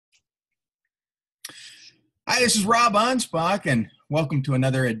Hi, this is Rob Anspach, and welcome to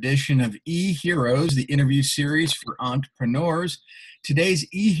another edition of eHeroes, the interview series for entrepreneurs. Today's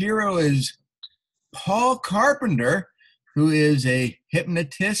eHero is Paul Carpenter, who is a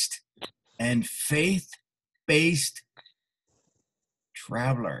hypnotist and faith-based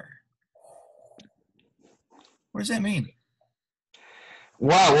traveler. What does that mean?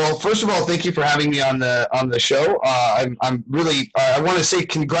 Wow. Well, first of all, thank you for having me on the show. I'm really I want to say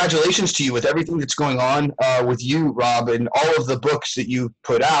congratulations to you with everything that's going on with you, Rob, and all of the books that you've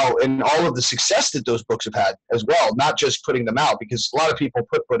put out and all of the success that those books have had as well. Not just putting them out, because a lot of people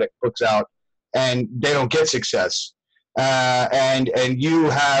put books out and they don't get success. And you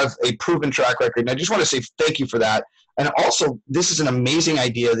have a proven track record, and I just want to say thank you for that. And also, this is an amazing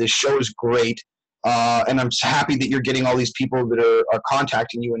idea. This show is great. And I'm happy that you're getting all these people that are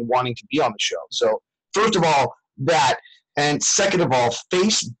contacting you and wanting to be on the show. So first of all, that, and second of all,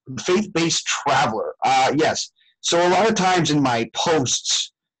 faith-based traveler. Yes. So a lot of times in my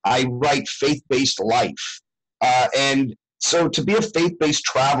posts, I write faith-based life. And so to be a faith-based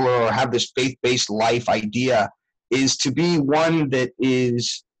traveler or have this faith-based life idea is to be one that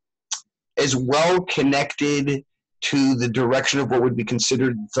is as well connected to the direction of what would be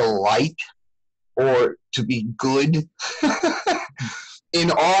considered the light, or to be good in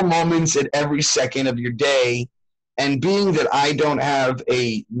all moments at every second of your day. And being that I don't have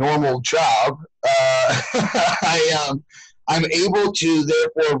a normal job, I'm able to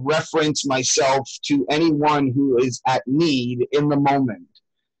therefore reference myself to anyone who is at need in the moment.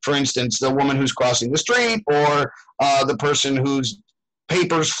 For instance, the woman who's crossing the street, or the person whose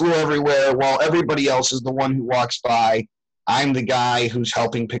papers flew everywhere while everybody else is the one who walks by. I'm the guy who's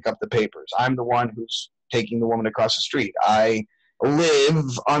helping pick up the papers. I'm the one who's taking the woman across the street. I live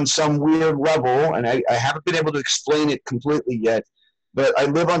on some weird level, and I haven't been able to explain it completely yet, but I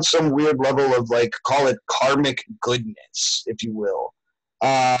live on some weird level of, like, call it karmic goodness, if you will.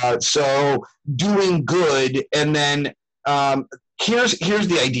 So doing good, and then here's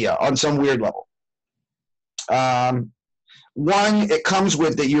the idea on some weird level. One, it comes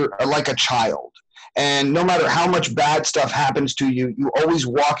with that you're like a child. And no matter how much bad stuff happens to you, you always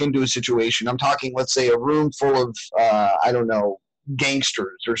walk into a situation. I'm talking, let's say, a room full of, I don't know,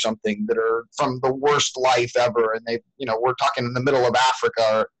 gangsters or something that are from the worst life ever. And we're talking in the middle of Africa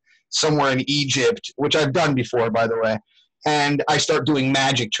or somewhere in Egypt, which I've done before, by the way. And I start doing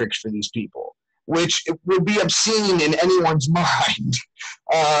magic tricks for these people, which would be obscene in anyone's mind.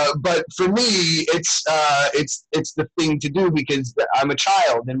 But for me, it's the thing to do because I'm a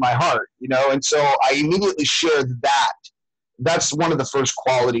child in my heart, and so I immediately share that. That's one of the first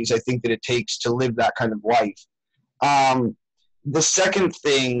qualities I think that it takes to live that kind of life. The second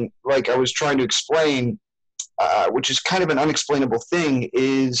thing, like I was trying to explain, which is kind of an unexplainable thing,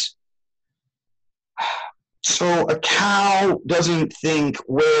 is so a cow doesn't think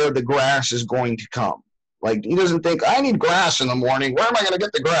where the grass is going to come. Like, he doesn't think, I need grass in the morning. Where am I going to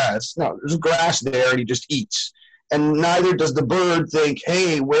get the grass? No, there's grass there, and he just eats. And neither does the bird think,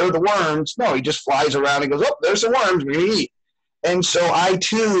 hey, where are the worms? No, he just flies around and goes, oh, there's some worms, we're going to eat. And so I,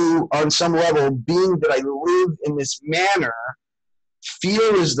 too, on some level, being that I live in this manner,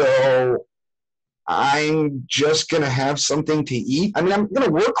 feel as though I'm just going to have something to eat. I mean, I'm going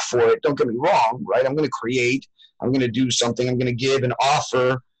to work for it. Don't get me wrong, right? I'm going to create. I'm going to do something. I'm going to give and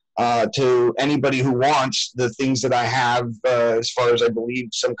offer to anybody who wants the things that I have, as far as I believe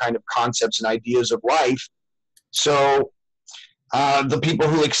some kind of concepts and ideas of life. So the people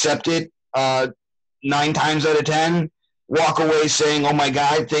who accept it, 9 times out of 10, walk away saying, oh my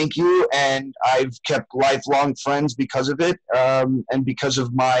God, thank you. And I've kept lifelong friends because of it, and because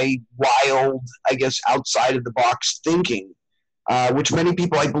of my wild, I guess, outside of the box thinking, which many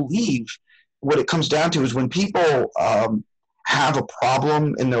people, I believe, what it comes down to is when people have a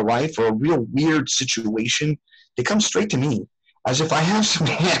problem in their life or a real weird situation, they come straight to me as if I have some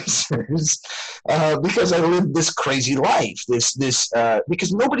answers, because I live this crazy life,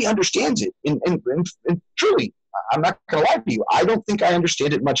 because nobody understands it. And truly, I'm not going to lie to you, I don't think I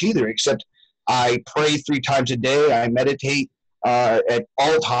understand it much either, except I pray 3 times a day. I meditate at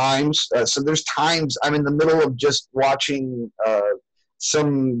all times. So there's times I'm in the middle of just watching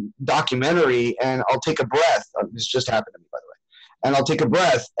some documentary, and I'll take a breath. This just happened to me, by the way. And I'll take a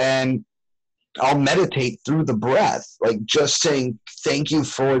breath, and I'll meditate through the breath, like just saying thank you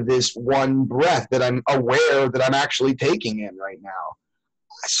for this one breath that I'm aware that I'm actually taking in right now.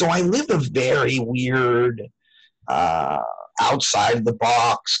 So I live a very weird, outside the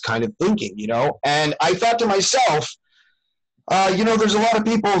box kind of thinking, and I thought to myself, there's a lot of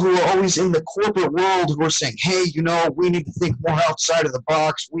people who are always in the corporate world who are saying, hey, we need to think more outside of the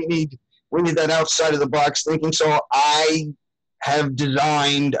box. We need when you're that outside of the box thinking. So I have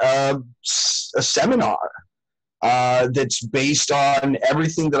designed a seminar that's based on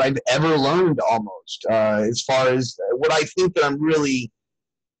everything that I've ever learned almost, as far as what I think that I'm really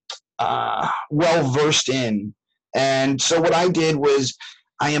well versed in. And so what I did was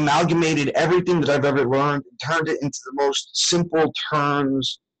I amalgamated everything that I've ever learned and turned it into the most simple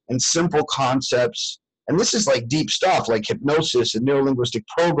terms and simple concepts. And this is like deep stuff like hypnosis and neurolinguistic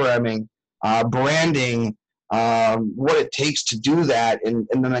programming, branding, what it takes to do that, and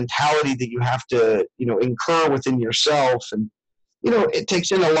the mentality that you have to, incur within yourself. And, it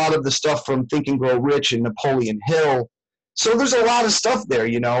takes in a lot of the stuff from Think and Grow Rich and Napoleon Hill. So there's a lot of stuff there,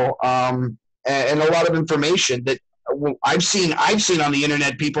 and a lot of information that I've seen on the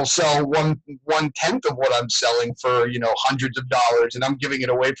internet. People sell 1/10 of what I'm selling for, hundreds of dollars, and I'm giving it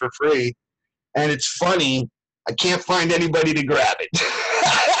away for free. And it's funny, I can't find anybody to grab it.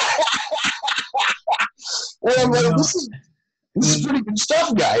 Well, I'm like, this is pretty good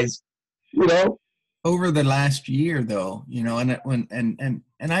stuff, guys. Over the last year, though, and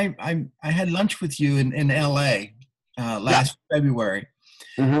I had lunch with you in LA last February,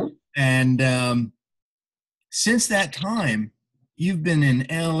 and since that time, you've been in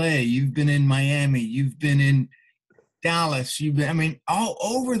LA, you've been in Miami, you've been in Dallas, all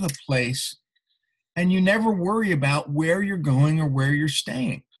over the place, and you never worry about where you're going or where you're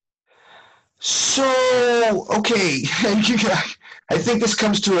staying. So, okay, I think this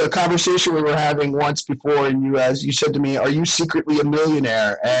comes to a conversation we were having once before, and you said to me, "Are you secretly a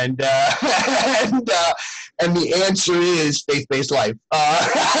millionaire?" And and the answer is faith-based life.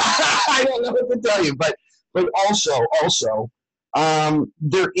 I don't know what to tell you, but also,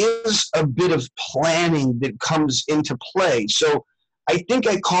 there is a bit of planning that comes into play. So I think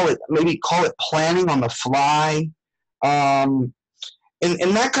I call it planning on the fly.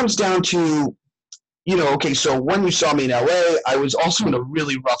 And that comes down to, okay, so when you saw me in LA, I was also in a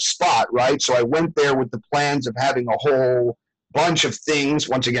really rough spot, right? So I went there with the plans of having a whole bunch of things,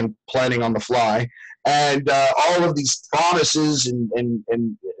 once again, planning on the fly, and all of these promises and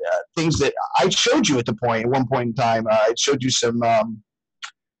things that I showed you at one point in time. I showed you some,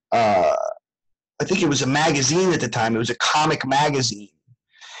 I think it was a magazine at the time. It was a comic magazine.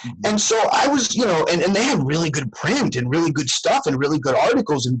 And so I was, and they had really good print and really good stuff and really good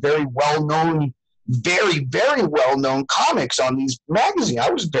articles and very well-known, very, very well-known comics on these magazines. I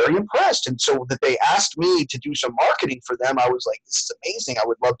was very impressed. And so that they asked me to do some marketing for them, I was like, this is amazing. I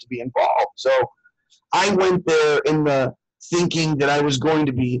would love to be involved. So I went there in the thinking that I was going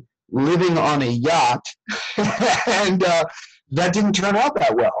to be living on a yacht, and that didn't turn out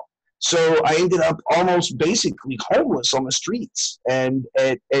that well. So I ended up almost basically homeless on the streets, and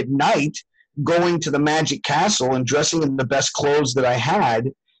at night going to the Magic Castle and dressing in the best clothes that I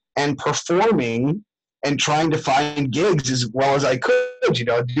had and performing and trying to find gigs as well as I could,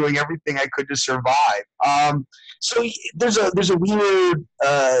 doing everything I could to survive. So there's a weird,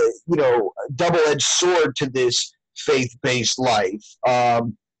 double-edged sword to this faith-based life.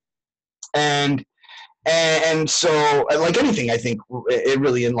 And so, like anything, I think it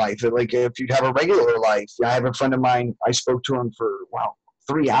really in life, like if you have a regular life, I have a friend of mine, I spoke to him for,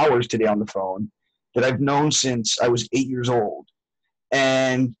 3 hours today on the phone, that I've known since I was 8 years old.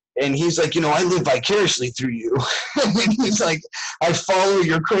 And he's like, I live vicariously through you. And he's like, I follow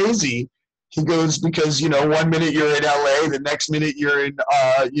your crazy. He goes, because, 1 minute you're in LA, the next minute you're in,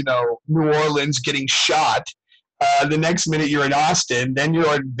 New Orleans getting shot. The next minute you're in Austin, then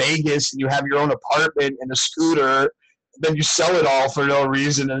you're in Vegas and you have your own apartment and a scooter. Then you sell it all for no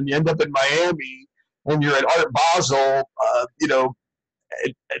reason, and you end up in Miami and you're at Art Basel,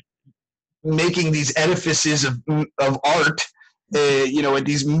 making these edifices of art, at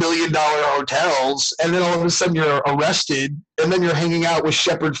these $1 million hotels. And then all of a sudden you're arrested, and then you're hanging out with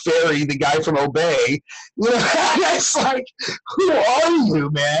Shepard Fairey, the guy from Obey. It's like, who are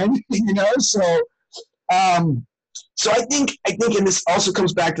you, man? So I think, and this also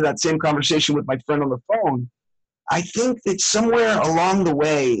comes back to that same conversation with my friend on the phone. I think that somewhere along the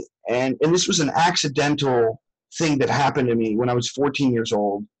way, and this was an accidental thing that happened to me when I was 14 years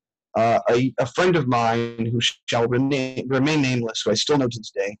old. A friend of mine who shall remain nameless, who I still know to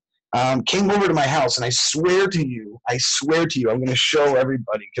this day, came over to my house, and I swear to you, I'm going to show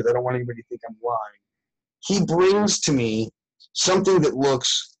everybody because I don't want anybody to think I'm lying. He brings to me something that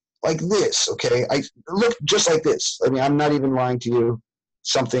looks like this, okay? I look just like this. I mean, I'm not even lying to you.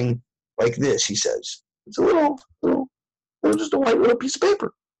 Something like this, he says. It's a little, just a white little piece of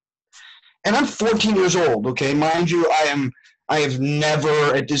paper. And I'm 14 years old, okay? Mind you, I have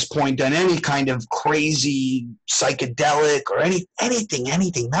never at this point done any kind of crazy psychedelic or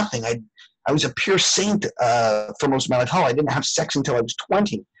anything, nothing. I was a pure saint for most of my life. Oh, I didn't have sex until I was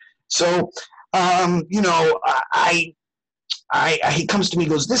 20. So, he comes to me,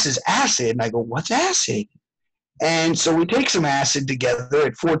 goes, "This is acid." And I go, "What's acid?" And so we take some acid together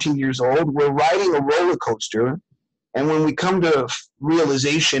at 14 years old. We're riding a roller coaster. And when we come to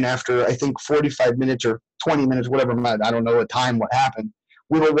realization after, I think, 45 minutes or 20 minutes, whatever, I don't know what time, what happened,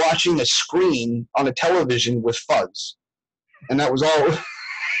 we were watching a screen on a television with fuzz. And that was all.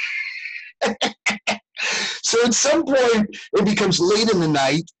 So at some point, it becomes late in the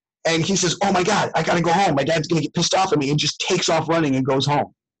night, and he says, "Oh, my God, I got to go home. My dad's going to get pissed off at me," and just takes off running and goes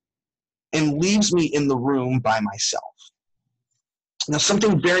home and leaves me in the room by myself. Now,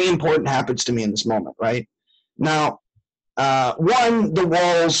 something very important happens to me in this moment, right? Now, one, the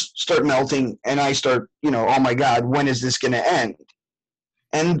walls start melting, and I start, oh my God, when is this going to end?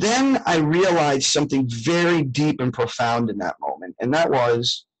 And then I realized something very deep and profound in that moment, and that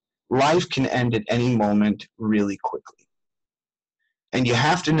was life can end at any moment really quickly. And you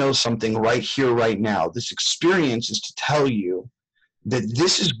have to know something right here, right now. This experience is to tell you that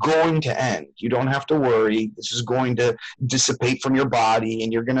this is going to end. You don't have to worry. This is going to dissipate from your body,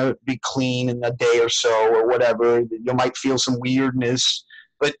 and you're going to be clean in a day or so or whatever. You might feel some weirdness.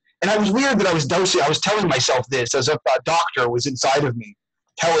 And I was weird that I was dosing. I was telling myself this as if a doctor was inside of me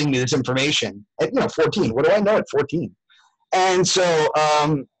telling me this information at 14. What do I know at 14? And so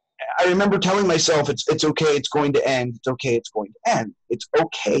I remember telling myself, it's okay, it's going to end. It's okay, it's going to end. It's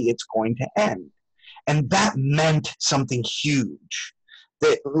okay, it's going to end. And that meant something huge,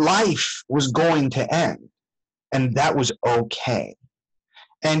 that life was going to end, and that was okay.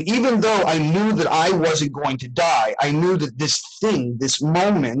 And even though I knew that I wasn't going to die, I knew that this thing, this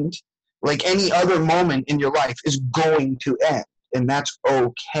moment, like any other moment in your life, is going to end, and that's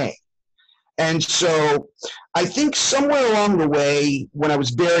okay. And so I think somewhere along the way, when I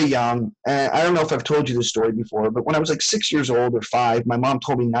was very young, I don't know if I've told you this story before, but when I was like 6 years old or 5, my mom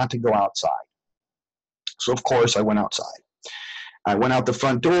told me not to go outside. So, of course, I went outside. I went out the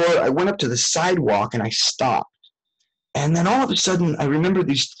front door. I went up to the sidewalk, and I stopped. And then all of a sudden, I remember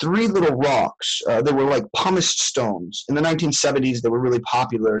these 3 little rocks. They were like pumice stones. In the 1970s, they were really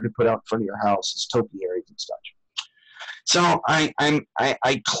popular to put out in front of your house as topiaries and such. So I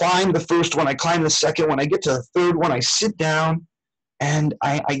climbed the first one. I climbed the second one. I get to the third one. I sit down, and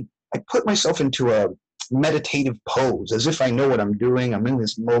I put myself into a meditative pose, as if I know what I'm doing. I'm in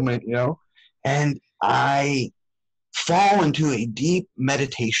this moment, and I fall into a deep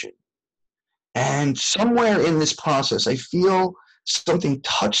meditation. And somewhere in this process, I feel something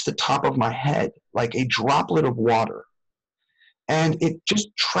touch the top of my head, like a droplet of water. And it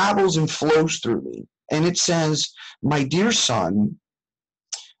just travels and flows through me. And it says, "My dear son,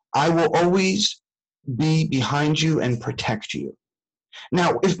 I will always be behind you and protect you."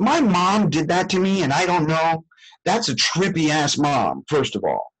 Now, if my mom did that to me, and I don't know, that's a trippy ass mom, first of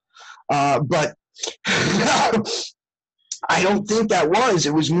all. But I don't think that was.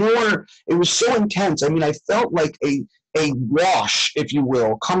 It was so intense. I mean, I felt like a wash, if you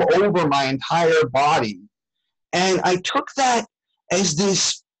will, come over my entire body. And I took that as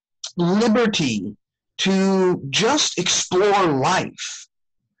this liberty to just explore life.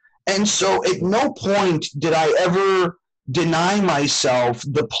 And so at no point did I ever deny myself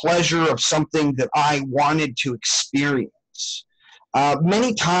the pleasure of something that I wanted to experience.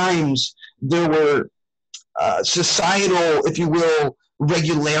 Many times there were societal, if you will,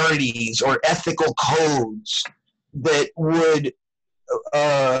 regularities or ethical codes that would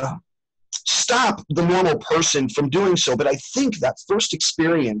stop the normal person from doing so. But I think that first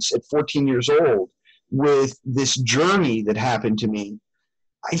experience at 14 years old with this journey that happened to me,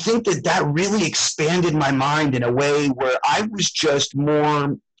 I think that really expanded my mind in a way where I was just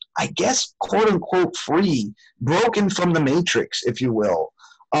more, I guess, quote unquote, free, broken from the matrix, if you will.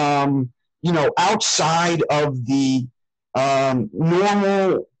 Outside of the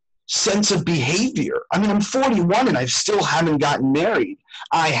normal sense of behavior. I mean, I'm 41 and I still haven't gotten married.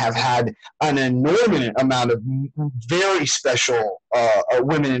 I have had an inordinate amount of very special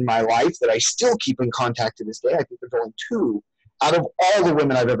women in my life that I still keep in contact to this day. I think there's only 2 out of all the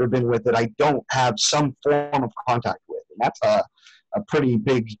women I've ever been with that I don't have some form of contact with. And that's a pretty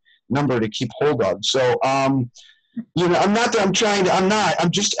big number to keep hold of. So, I'm not that I'm trying to,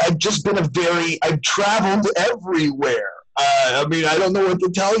 I've just been I've traveled everywhere. I don't know what to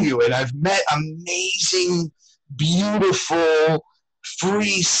tell you. And I've met amazing, beautiful,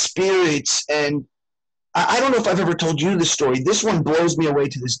 free spirits. And I don't know if I've ever told you this story. This one blows me away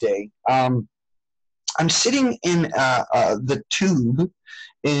to this day. I'm sitting in the Tube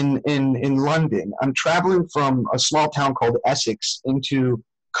in London. I'm traveling from a small town called Essex into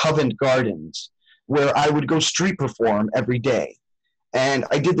Covent Gardens, where I would go street perform every day. And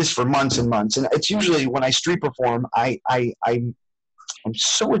I did this for months and months. And it's usually when I street perform, I'm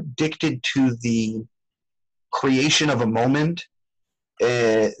so addicted to the creation of a moment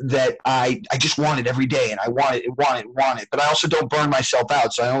that I just want it every day, and I want it. But I also don't burn myself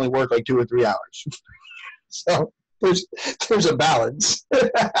out, so I only work like 2 or 3 hours. So there's a balance.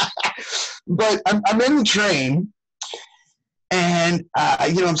 But I'm in the train, and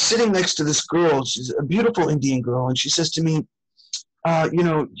I'm sitting next to this girl. She's a beautiful Indian girl, and she says to me,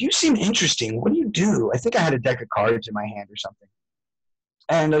 you seem interesting. What do you do? I think I had a deck of cards in my hand or something.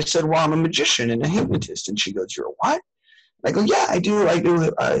 And I said, well, I'm a magician and a hypnotist. And she goes, you're a what? I go, yeah, I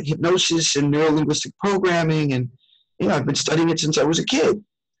do hypnosis and neuro-linguistic programming, and I've been studying it since I was a kid.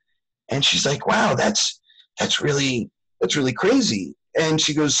 And she's like, wow, that's really crazy. And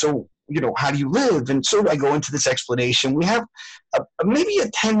she goes, so how do you live? And so I go into this explanation. We have maybe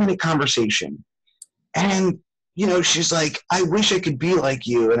a 10-minute conversation, and she's like, I wish I could be like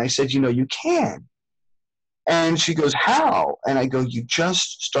you. And I said, you can. And she goes, how? And I go, you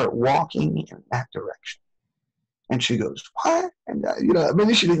just start walking in that direction. And she goes, what? And,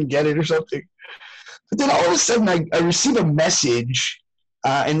 maybe she didn't get it or something. But then all of a sudden I receive a message,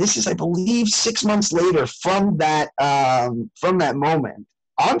 and this is, I believe, 6 months later from that moment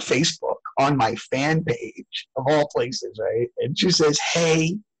on Facebook, on my fan page, of all places, right? And she says,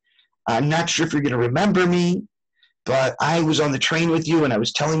 hey, I'm not sure if you're going to remember me, but I was on the train with you, and I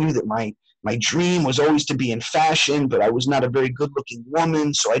was telling you that my dream was always to be in fashion, but I was not a very good-looking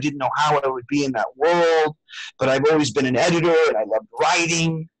woman, so I didn't know how I would be in that world. But I've always been an editor, and I loved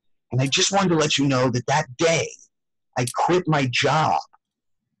writing. And I just wanted to let you know that day I quit my job.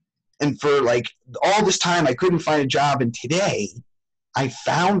 And for all this time, I couldn't find a job. And today I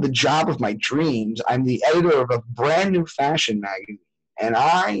found the job of my dreams. I'm the editor of a brand new fashion magazine. And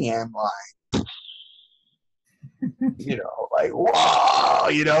I am wow,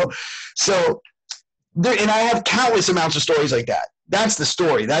 So, and I have countless amounts of stories like that. That's the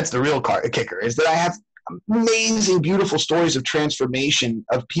story. That's the real kicker, is that I have amazing, beautiful stories of transformation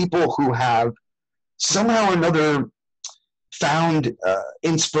of people who have somehow or another found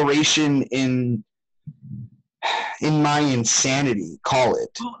inspiration in my insanity, call it.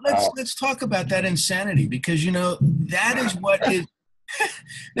 Well, let's talk about that insanity, because that is what is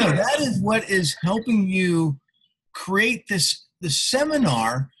that is what is helping you create the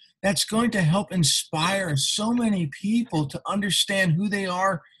seminar that's going to help inspire so many people to understand who they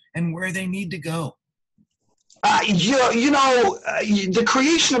are and where they need to go. The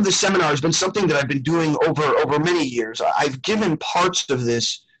creation of the seminar has been something that I've been doing over many years. I've given parts of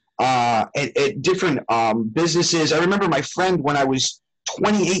this at different businesses. I remember my friend, when I was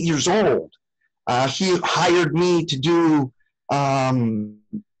 28 years old, he hired me to do an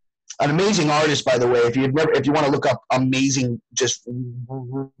amazing artist, by the way. If you want to look up amazing, just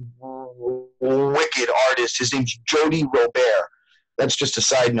wicked artist, his name's Jody Robert. That's just a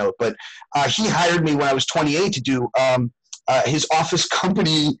side note. But he hired me when I was 28 to do his office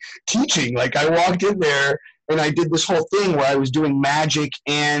company teaching. I walked in there and I did this whole thing where I was doing magic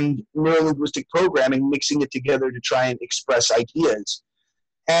and neuro-linguistic programming, mixing it together to try and express ideas.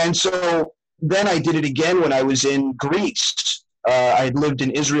 And so then I did it again when I was in Greece. I had lived in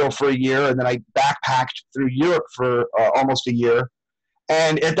Israel for a year, and then I backpacked through Europe for almost a year.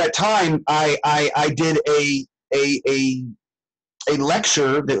 And at that time, I did a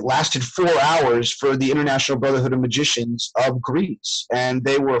lecture that lasted 4 hours for the International Brotherhood of Magicians of Greece. And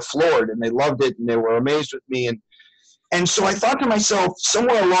they were floored, and they loved it, and they were amazed with me. And so I thought to myself,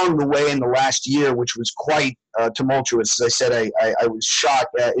 somewhere along the way in the last year, which was quite tumultuous, as I said, I was shot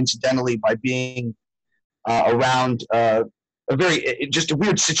incidentally by being around just a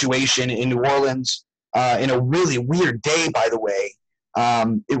weird situation in New Orleans, in a really weird day, by the way.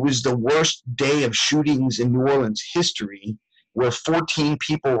 It was the worst day of shootings in New Orleans history, where 14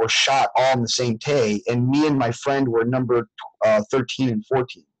 people were shot all in the same day, and me and my friend were numbered 13 and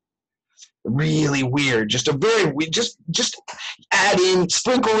 14. Really weird. Just a very weird, just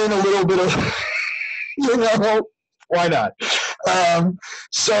sprinkle in a little bit of, why not?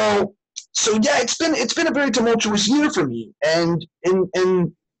 So yeah, it's been a very tumultuous year for me, and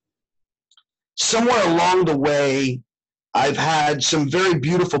somewhere along the way, I've had some very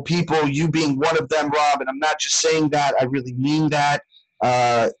beautiful people, you being one of them, Rob, and I'm not just saying that, I really mean that.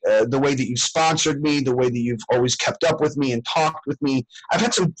 The way that you've sponsored me, the way that you've always kept up with me and talked with me. I've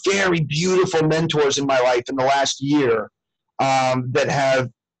had some very beautiful mentors in my life in the last year that have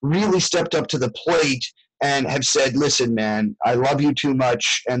really stepped up to the plate and have said, listen, man, I love you too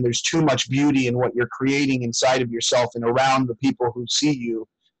much, and there's too much beauty in what you're creating inside of yourself and around the people who see you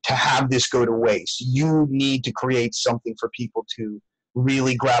to have this go to waste. You need to create something for people to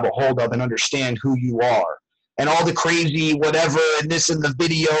really grab a hold of and understand who you are. And all the crazy whatever and this and the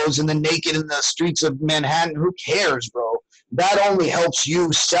videos and the naked in the streets of Manhattan, who cares, bro? That only helps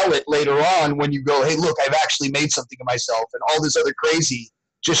you sell it later on when you go, hey, look, I've actually made something of myself, and all this other crazy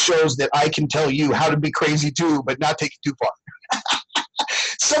just shows that I can tell you how to be crazy too, but not take it too far.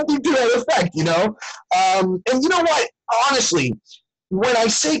 Something to that effect, you know? And you know what? Honestly, when I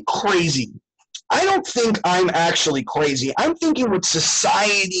say crazy, I don't think I'm actually crazy. I'm thinking what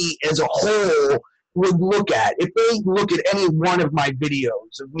society as a whole would look at. If they look at any one of my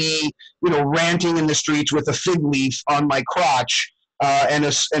videos of me, you know, ranting in the streets with a fig leaf on my crotch and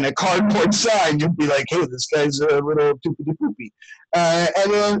a cardboard sign, you'd be like, hey, this guy's a little poopy.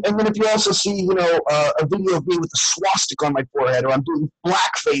 And then if you also see, you know, a video of me with a swastika on my forehead, or I'm doing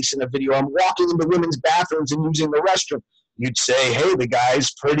blackface in a video, I'm walking into women's bathrooms and using the restroom, you'd say, hey, the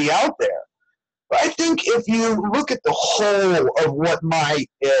guy's pretty out there. But I think if you look at the whole of what my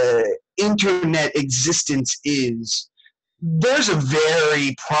internet existence is, there's a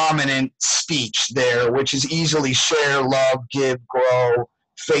very prominent speech there, which is easily share, love, give, grow,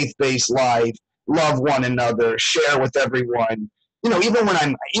 faith-based life, love one another, share with everyone. You know, even when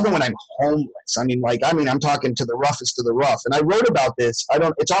I'm homeless, I'm talking to the roughest of the rough. And I wrote about this.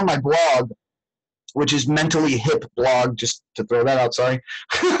 It's on my blog, which is Mentally Hip blog, just to throw that out, sorry.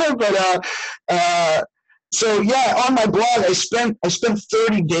 So yeah, on my blog, I spent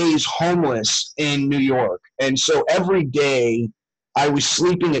 30 days homeless in New York. And so every day I was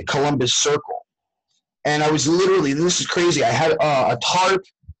sleeping at Columbus Circle. And I was literally, this is crazy, I had a tarp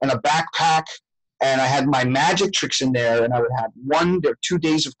and a backpack, and I had my magic tricks in there, and I would have 1 or 2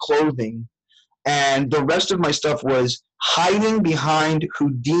 days of clothing. And the rest of my stuff was hiding behind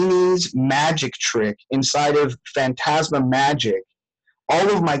Houdini's magic trick inside of Phantasma Magic. All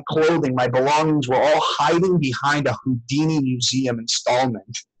of my clothing, my belongings were all hiding behind a Houdini museum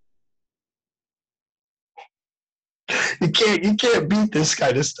installment. You can't beat this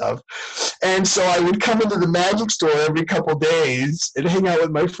kind of stuff. And so I would come into the magic store every couple days and hang out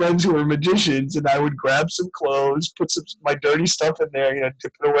with my friends who were magicians, and I would grab some clothes, put my dirty stuff in there, you know,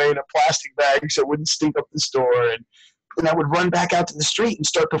 dip it away in a plastic bag so it wouldn't stink up the store, and I would run back out to the street and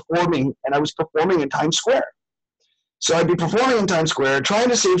start performing, and I was performing in Times Square. So I'd be performing in Times Square, trying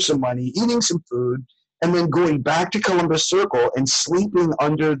to save some money, eating some food, and then going back to Columbus Circle and sleeping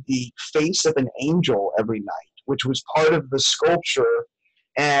under the face of an angel every night, which was part of the sculpture,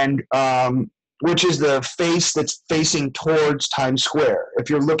 and which is the face that's facing towards Times Square. If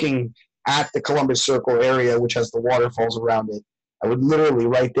you're looking at the Columbus Circle area, which has the waterfalls around it, I would literally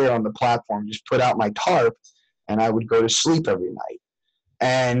right there on the platform just put out my tarp, and I would go to sleep every night.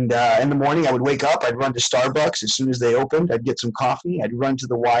 And in the morning, I would wake up, I'd run to Starbucks. As soon as they opened, I'd get some coffee. I'd run to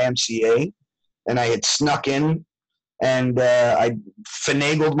the YMCA, and I had snuck in, and I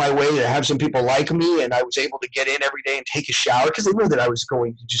finagled my way to have some people like me, and I was able to get in every day and take a shower because they knew that I was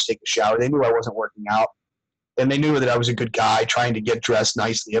going to just take a shower. They knew I wasn't working out, and they knew that I was a good guy trying to get dressed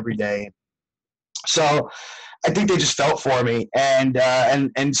nicely every day. So I think they just felt for me, and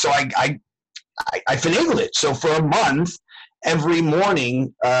so I finagled it. So for a month, every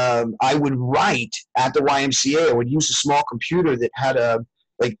morning I would write at the YMCA. I would use a small computer that had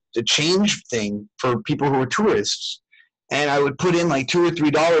the change thing for people who were tourists. And I would put in like $2 or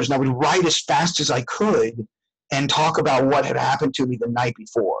 $3, and I would write as fast as I could and talk about what had happened to me the night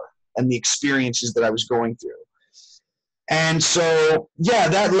before and the experiences that I was going through. And so, yeah,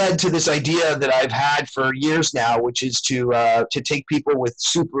 that led to this idea that I've had for years now, which is to take people with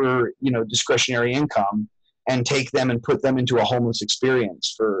super, discretionary income and take them and put them into a homeless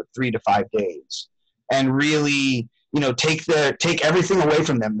experience for 3 to 5 days, and really, take everything away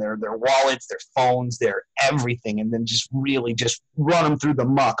from them, their wallets, their phones, their everything, and then just really just run them through the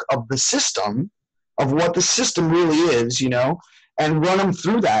muck of the system, of what the system really is, and run them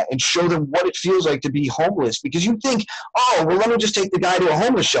through that and show them what it feels like to be homeless. Because you think, oh, well, let me just take the guy to a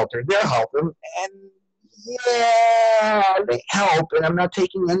homeless shelter. They'll help him. And yeah, they help. And I'm not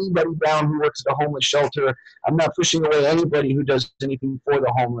taking anybody down who works at a homeless shelter. I'm not pushing away anybody who does anything for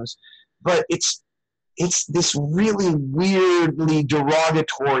the homeless. But it's this really weirdly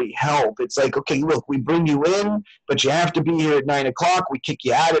derogatory help. It's like, okay, look, we bring you in, but you have to be here at 9 o'clock. We kick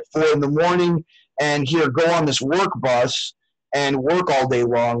you out at 4 in the morning. And here, go on this work bus and work all day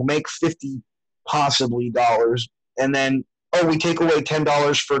long, make $50 possibly dollars, and then oh, we take away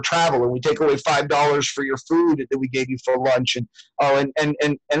 $10 for travel, and we take away $5 for your food that we gave you for lunch, and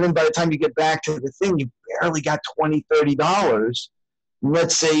then by the time you get back to the thing, you barely got $20, $30.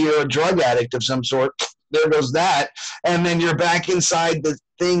 Let's say you're a drug addict of some sort, there goes that, and then you're back inside the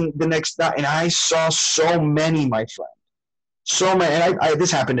thing the next night. And I saw so many, my friend, so many. And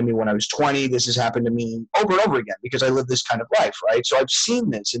this happened to me when I was 20. This has happened to me over and over again because I live this kind of life, right? So I've seen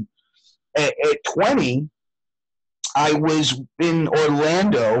this. And at 20, I was in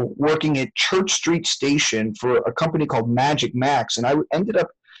Orlando working at Church Street Station for a company called Magic Max, and I ended up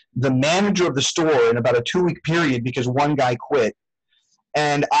the manager of the store in about a 2-week period because one guy quit.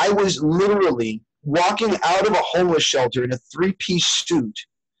 And I was literally walking out of a homeless shelter in a 3-piece suit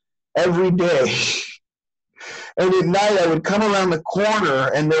every day. And at night I would come around the corner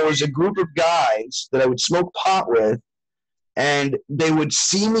and there was a group of guys that I would smoke pot with, and they would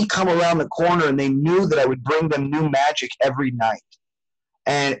see me come around the corner and they knew that I would bring them new magic every night.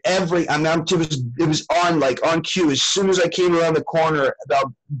 And it was on cue. As soon as I came around the corner, a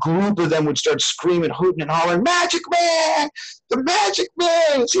group of them would start screaming, hooting, and hollering, "Magic Man! The Magic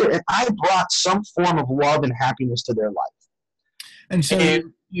Man is here!" And I brought some form of love and happiness to their life. And so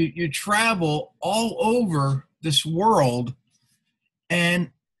you travel all over this world, and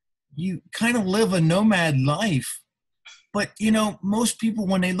you kind of live a nomad life. But, most people,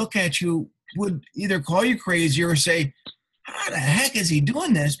 when they look at you, would either call you crazy or say, how the heck is he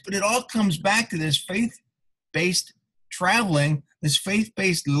doing this? But it all comes back to this faith-based traveling, this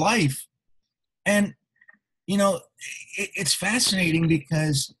faith-based life. And, it's fascinating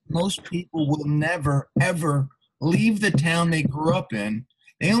because most people will never, ever leave the town they grew up in.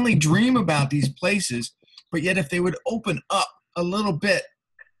 They only dream about these places. But yet if they would open up a little bit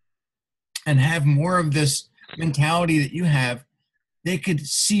and have more of this mentality that you have, they could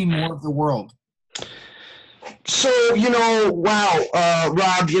see more of the world. So, Rob,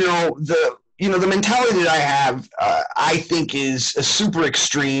 the mentality that I have, I think is super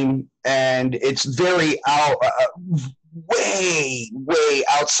extreme, and it's very way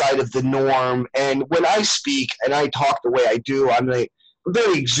outside of the norm. And when I speak and I talk the way I do, I'm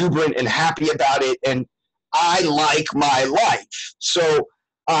very exuberant and happy about it, and I like my life. So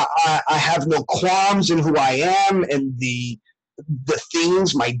I have no qualms in who I am and the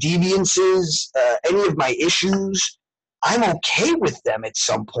things, my deviances, any of my issues. I'm okay with them at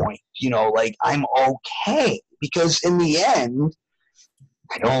some point. I'm okay, because in the end,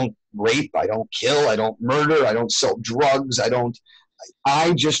 I don't rape, I don't kill, I don't murder, I don't sell drugs,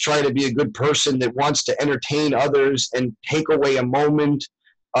 I just try to be a good person that wants to entertain others and take away a moment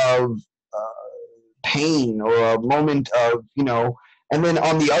of pain or a moment of, and then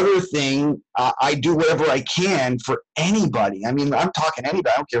on the other thing, I do whatever I can for anybody. I mean, I'm talking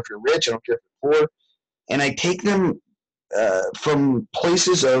anybody. I don't care if you're rich, I don't care if you're poor. And I take them from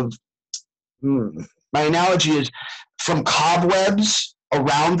places of, my analogy is from cobwebs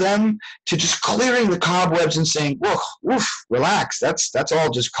around them to just clearing the cobwebs and saying, woof, relax. That's all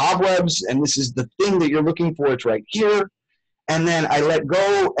just cobwebs. And this is the thing that you're looking for. It's right here. And then I let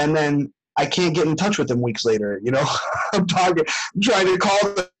go, and then I can't get in touch with them weeks later. I'm trying to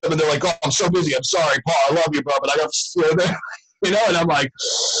call them, and they're like, "Oh, I'm so busy. I'm sorry, Paul. I love you, bro, but I got, and I'm like,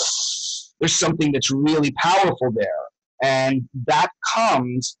 there's something that's really powerful there. And that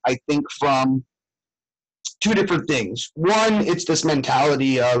comes, I think, from two different things. One, it's this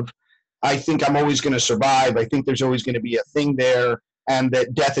mentality of, I think I'm always going to survive. I think there's always going to be a thing there, and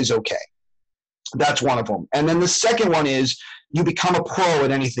that death is okay. That's one of them. And then the second one is you become a pro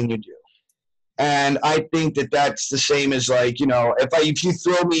at anything you do. And I think that that's the same as, like, if you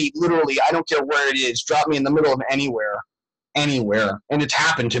throw me, literally, I don't care where it is, drop me in the middle of anywhere. And it's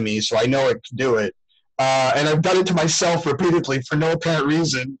happened to me, so I know I can do it. And I've done it to myself repeatedly for no apparent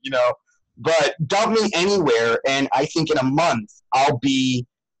reason, but dump me anywhere, and I think in a month I'll be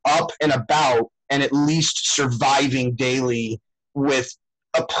up and about and at least surviving daily with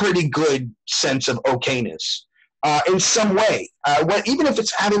a pretty good sense of okayness. In some way, even if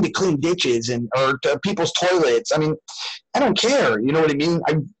it's having to clean ditches or people's toilets. I mean, I don't care. You know what I mean?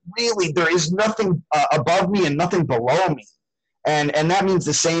 There is nothing above me and nothing below me, and that means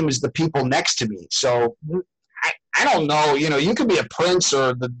the same as the people next to me. So I don't know. You could be a prince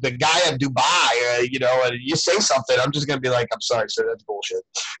or the guy of Dubai. And you say something, I'm just gonna be like, I'm sorry, sir, that's bullshit.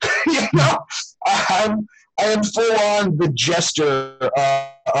 I am full on the jester,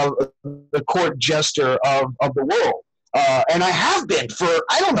 of the court jester of the world. And I have been for,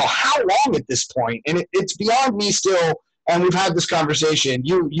 I don't know how long at this point. And it's beyond me still. And we've had this conversation.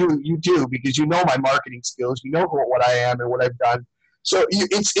 You do, because you know my marketing skills. You know what I am and what I've done. So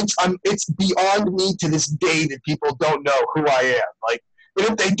it's beyond me to this day that people don't know who I am. Like, but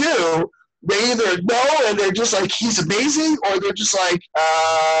if they do, they either know and they're just like, he's amazing, or they're just like,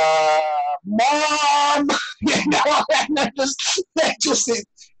 mom, you know, and they're just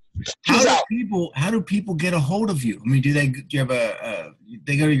How do people get a hold of you? I mean, do you have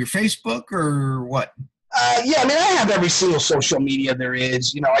they go to your Facebook or what? Yeah, I mean, I have every single social media there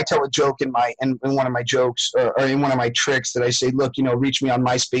is. You know, I tell a joke in one of my jokes or in one of my tricks that I say, look, you know, reach me on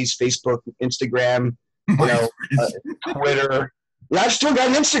MySpace, Facebook, Instagram, you know, Twitter. Yeah, I still got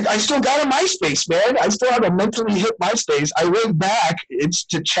a MySpace, man. I still have a mentally hip MySpace. I went back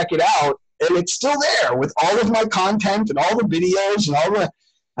to check it out, and it's still there with all of my content and all the videos and all the.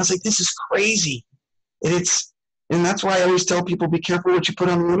 I was like, this is crazy, and that's why I always tell people, be careful what you put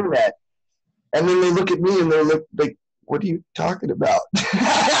on the internet. And then they look at me and they're like, what are you talking about?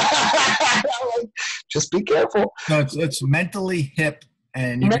 Like, just be careful. No, it's mentally hip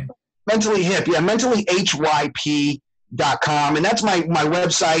and mentally hip, yeah, mentallyhyp.com, and that's my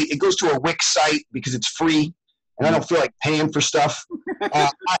website. It goes to a Wix site because it's free, and I don't feel like paying for stuff. I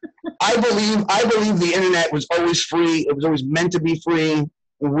believe the internet was always free. It was always meant to be free.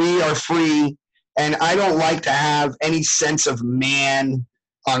 We are free, and I don't like to have any sense of man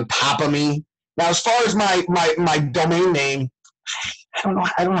on top of me. Now, as far as my domain name,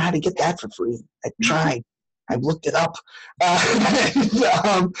 I don't know how to get that for free. I tried. I looked it up.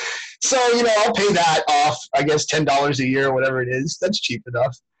 So, you know, I'll pay that off, I guess, $10 a year or whatever it is. That's cheap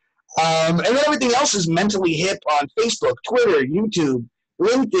enough. And then everything else is mentally hip on Facebook, Twitter, YouTube,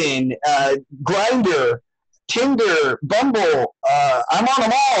 LinkedIn, Grindr, Tinder, Bumble. I'm on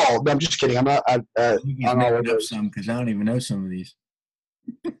them all. No, I'm just kidding. I'm not on all of those. Some because I don't even know some of these.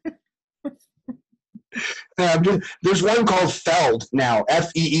 There's one called Feld now,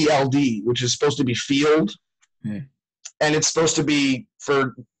 F-E-E-L-D, which is supposed to be field. Yeah. And it's supposed to be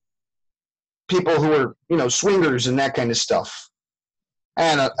for people who are, you know, swingers and that kind of stuff.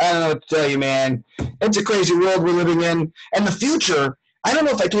 I don't know what to tell you, man. It's a crazy world we're living in. And the future, I don't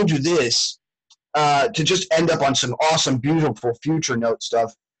know if I told you this, to just end up on some awesome, beautiful future note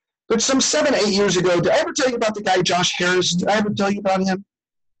stuff. But some 7, 8 years ago, did I ever tell you about the guy Josh Harris? Did I ever tell you about him?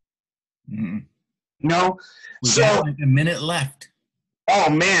 Mm-mm. No? We got like a minute left.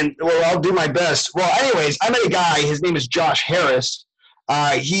 Oh, man. Well, I'll do my best. Well, anyways, I met a guy. His name is Josh Harris.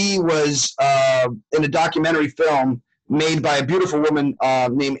 He was in a documentary film made by a beautiful woman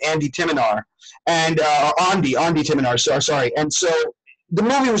named Andy Timinar. And Andy Timinar, sorry. And so the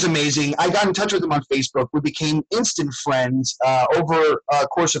movie was amazing. I got in touch with him on Facebook. We became instant friends over a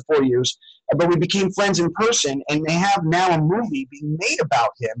course of 4 years. But we became friends in person, and they have now a movie being made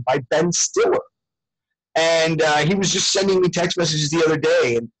about him by Ben Stiller. And he was just sending me text messages the other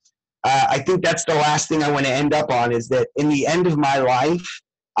day. And I think that's the last thing I want to end up on, is that in the end of my life,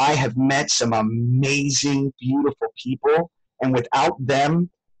 I have met some amazing, beautiful people. And without them,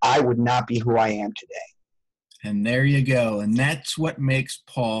 I would not be who I am today. And there you go. And that's what makes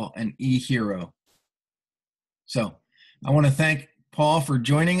Paul an e-hero. So I want to thank Paul for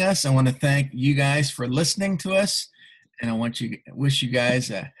joining us. I want to thank you guys for listening to us. And I wish you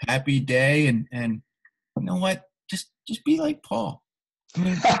guys a happy day. And you know what? Just be like Paul.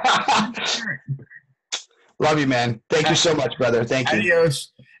 Love you, man. Thank you so much, brother. Thank you.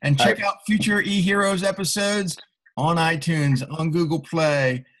 Adios. And check out future eHeroes episodes on iTunes, on Google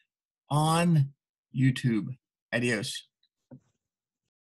Play, on YouTube. Adios.